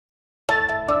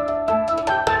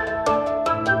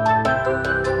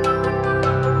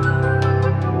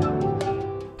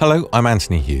Hello, I'm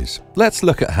Anthony Hughes. Let's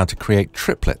look at how to create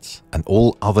triplets and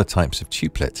all other types of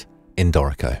tuplet in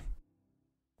Dorico.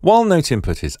 While note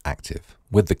input is active,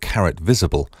 with the caret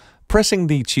visible, pressing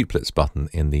the tuplets button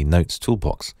in the Notes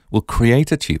toolbox will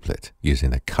create a tuplet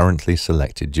using the currently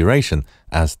selected duration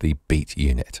as the beat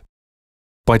unit.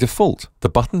 By default, the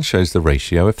button shows the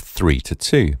ratio of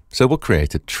 3:2, so we'll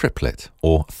create a triplet,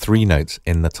 or 3 notes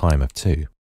in the time of 2.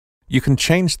 You can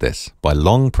change this by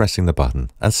long pressing the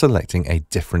button and selecting a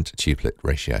different tuplet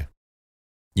ratio.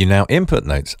 You now input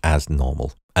notes as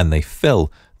normal, and they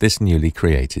fill this newly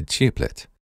created tuplet.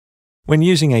 When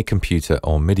using a computer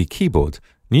or MIDI keyboard,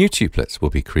 new tuplets will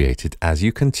be created as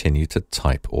you continue to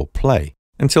type or play,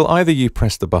 until either you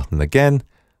press the button again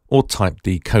or type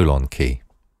the colon key.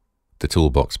 The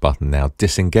toolbox button now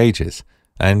disengages,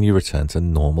 and you return to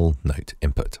normal note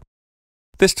input.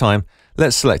 This time,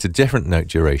 let's select a different note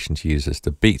duration to use as the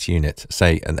beat unit,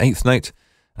 say an 1/8 note,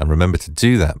 and remember to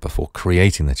do that before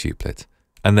creating the tuplet,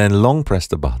 and then long press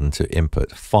the button to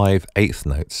input 5/8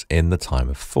 notes in the time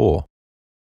of 4.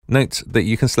 Note that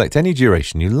you can select any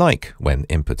duration you like when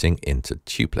inputting into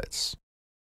tuplets.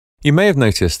 You may have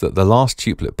noticed that the last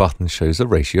tuplet button shows a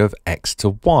ratio of X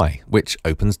to Y, which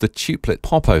opens the tuplet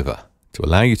popover to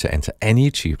allow you to enter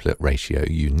any tuplet ratio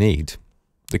you need.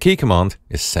 The key command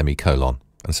is semicolon,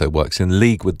 and so works in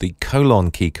league with the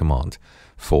colon key command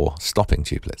for stopping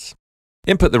tuplets.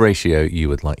 Input the ratio you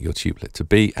would like your tuplet to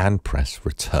be and press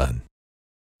return.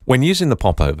 When using the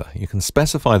popover, you can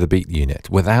specify the beat unit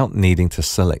without needing to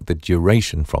select the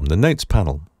duration from the notes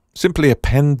panel. Simply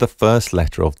append the first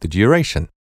letter of the duration.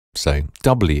 So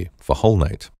W for whole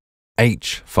note,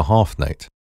 H for half note,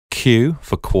 Q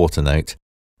for quarter note,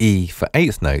 E for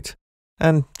 1/8 note,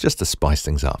 and just to spice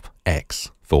things up,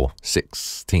 X for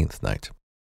 16th note.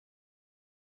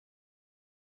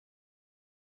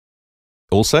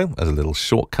 Also, as a little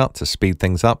shortcut to speed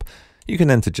things up, you can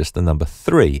enter just the number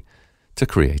 3 to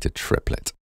create a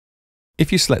triplet.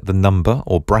 If you select the number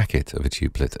or bracket of a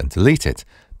tuplet and delete it,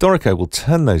 Dorico will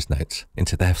turn those notes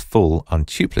into their full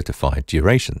untupletified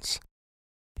durations.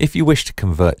 If you wish to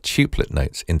convert tuplet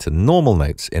notes into normal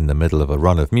notes in the middle of a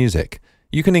run of music,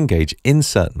 you can engage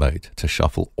insert mode to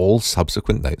shuffle all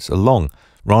subsequent notes along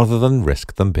rather than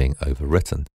risk them being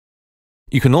overwritten.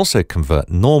 You can also convert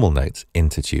normal notes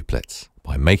into tuplets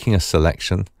by making a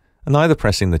selection and either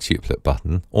pressing the tuplet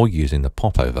button or using the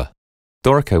popover.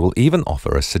 Dorico will even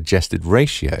offer a suggested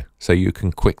ratio so you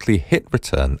can quickly hit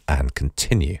return and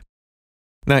continue.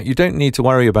 Now, you don't need to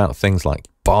worry about things like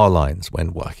bar lines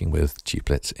when working with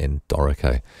tuplets in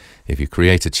Dorico. If you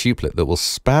create a tuplet that will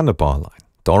span a bar line,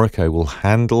 Dorico will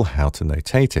handle how to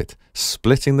notate it,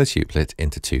 splitting the tuplet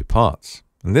into 2 parts.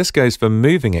 And this goes for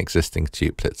moving existing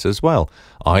tuplets as well,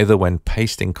 either when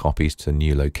pasting copies to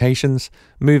new locations,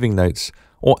 moving notes,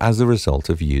 or as a result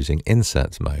of using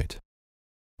insert mode.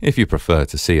 If you prefer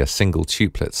to see a single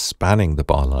tuplet spanning the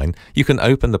bar line, you can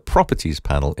open the Properties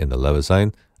panel in the lower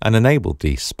zone and enable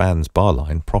the Spans bar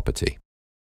line property.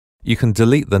 You can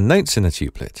delete the notes in a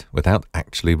tuplet without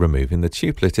actually removing the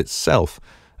tuplet itself,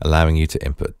 allowing you to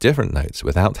input different notes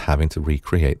without having to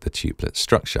recreate the tuplet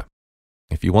structure.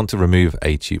 If you want to remove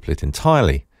a tuplet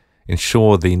entirely,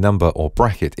 ensure the number or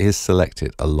bracket is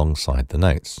selected alongside the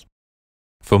notes.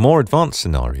 For more advanced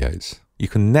scenarios, you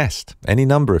can nest any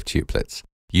number of tuplets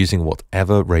using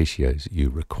whatever ratios you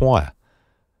require.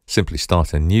 Simply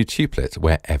start a new tuplet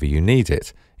wherever you need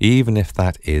it, even if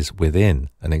that is within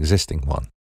an existing one.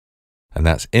 And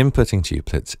that's inputting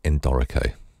tuplets in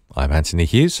Dorico. I'm Anthony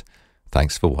Hughes.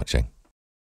 Thanks for watching.